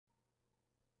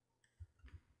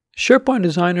SharePoint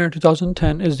Designer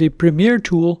 2010 is the premier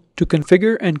tool to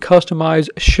configure and customize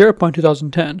SharePoint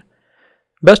 2010.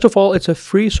 Best of all, it's a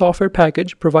free software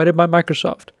package provided by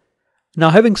Microsoft. Now,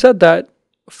 having said that,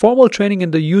 formal training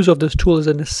in the use of this tool is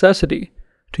a necessity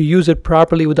to use it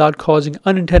properly without causing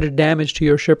unintended damage to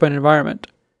your SharePoint environment.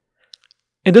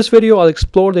 In this video, I'll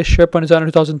explore the SharePoint Designer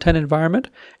 2010 environment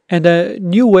and a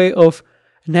new way of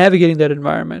navigating that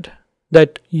environment,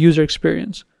 that user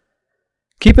experience.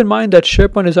 Keep in mind that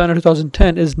SharePoint Designer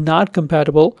 2010 is not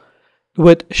compatible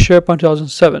with SharePoint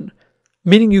 2007,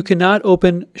 meaning you cannot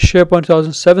open SharePoint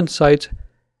 2007 sites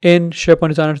in SharePoint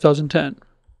Designer 2010.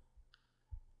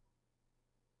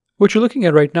 What you're looking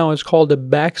at right now is called the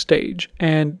Backstage,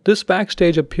 and this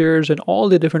Backstage appears in all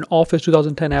the different Office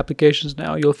 2010 applications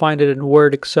now. You'll find it in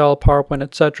Word, Excel, PowerPoint,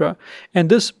 etc. And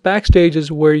this Backstage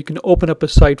is where you can open up a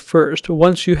site first.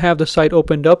 Once you have the site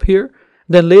opened up here,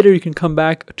 then later you can come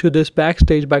back to this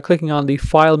Backstage by clicking on the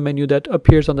File menu that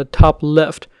appears on the top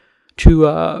left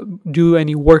to do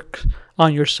any work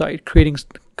on your site, creating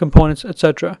components,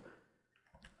 etc.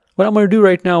 What I'm going to do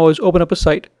right now is open up a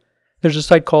site. There's a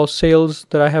site called Sales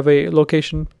that I have a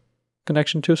location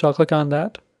connection to, so I'll click on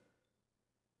that.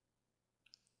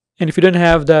 And if you didn't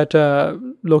have that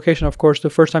location, of course, the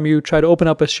first time you try to open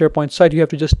up a SharePoint site, you have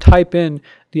to just type in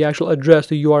the actual address,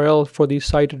 the URL for the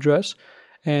site address,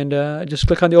 and just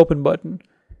click on the Open button.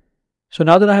 So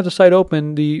now that I have the site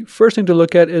open, the first thing to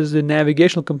look at is the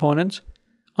Navigational Components.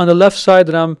 On the left side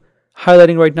that I'm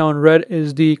highlighting right now in red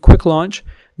is the Quick Launch.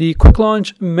 The Quick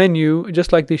Launch menu,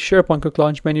 just like the SharePoint Quick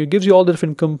Launch menu, gives you all the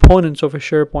different components of a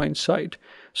SharePoint site.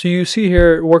 So you see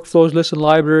here workflows, lists, and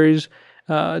libraries,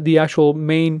 the actual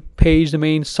main page, the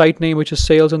main site name, which is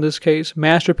sales in this case,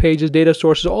 master pages, data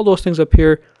sources, all those things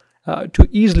appear to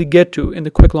easily get to in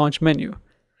the Quick Launch menu.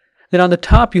 Then on the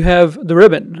top you have the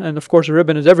ribbon, and of course the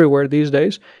ribbon is everywhere these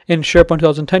days. In SharePoint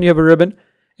 2010 you have a ribbon,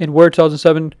 in Word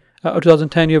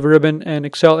 2010 you have a ribbon, and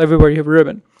Excel everywhere you have a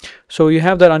ribbon. So you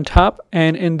have that on top,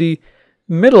 and in the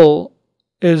middle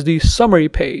is the summary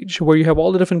page where you have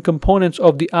all the different components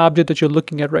of the object that you're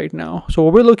looking at right now. So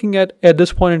what we're looking at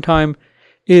this point in time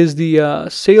is the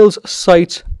sales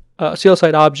site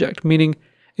object, meaning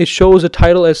it shows a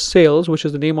title as sales, which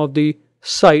is the name of the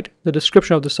site, the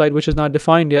description of the site, which is not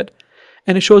defined yet,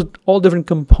 and it shows all different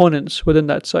components within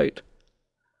that site.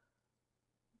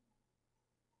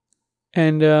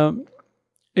 And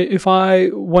if I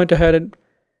went ahead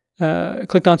and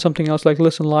clicked on something else like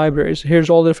lists and libraries, here's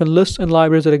all the different lists and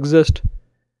libraries that exist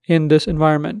in this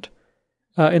environment,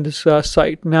 in this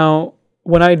site. Now,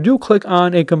 when I do click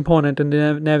on a component in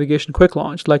the Navigation Quick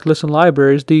Launch, like lists and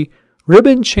libraries, the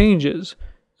ribbon changes.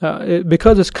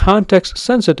 Because it's context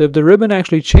sensitive, the ribbon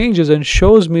actually changes and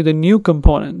shows me the new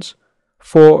components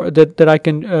that I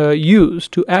can use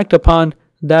to act upon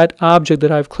that object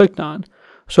that I've clicked on.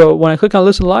 So when I click on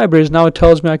lists and libraries, now it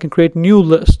tells me I can create new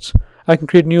lists, I can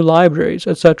create new libraries,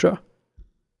 etc.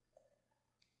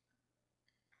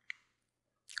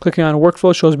 Clicking on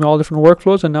workflow shows me all different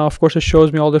workflows, and now of course it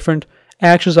shows me all different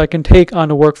actions I can take on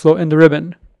the workflow in the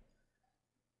ribbon.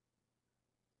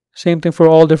 Same thing for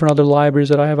all different other libraries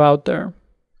that I have out there.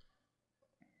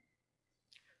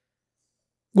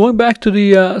 Going back to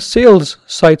the sales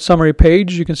site summary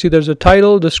page, you can see there's a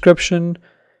title, description.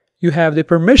 You have the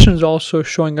permissions also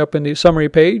showing up in the summary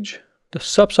page. The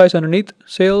subsites underneath,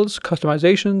 sales,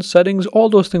 customizations, settings, all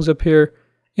those things appear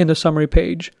in the summary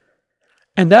page.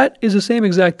 And that is the same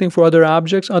exact thing for other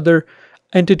objects, other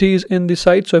entities in the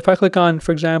site. So if I click on,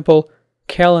 for example,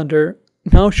 calendar,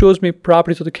 now shows me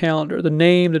properties of the calendar, the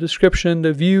name, the description,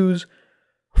 the views,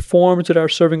 forms that are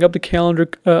serving up the calendar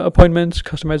appointments,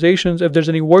 customizations. If there's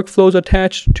any workflows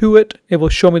attached to it, it will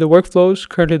show me the workflows.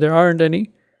 Currently there aren't any.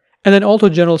 And then also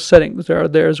general settings that are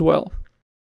there as well.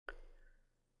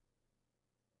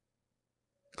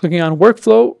 Clicking on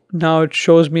workflow, now it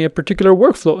shows me a particular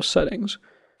workflow settings.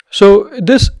 So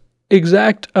this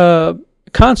exact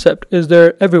concept is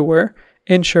there everywhere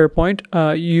in SharePoint.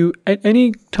 At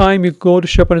any time you go to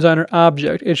SharePoint Designer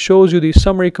object, it shows you the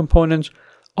summary components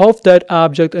of that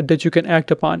object that you can act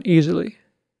upon easily.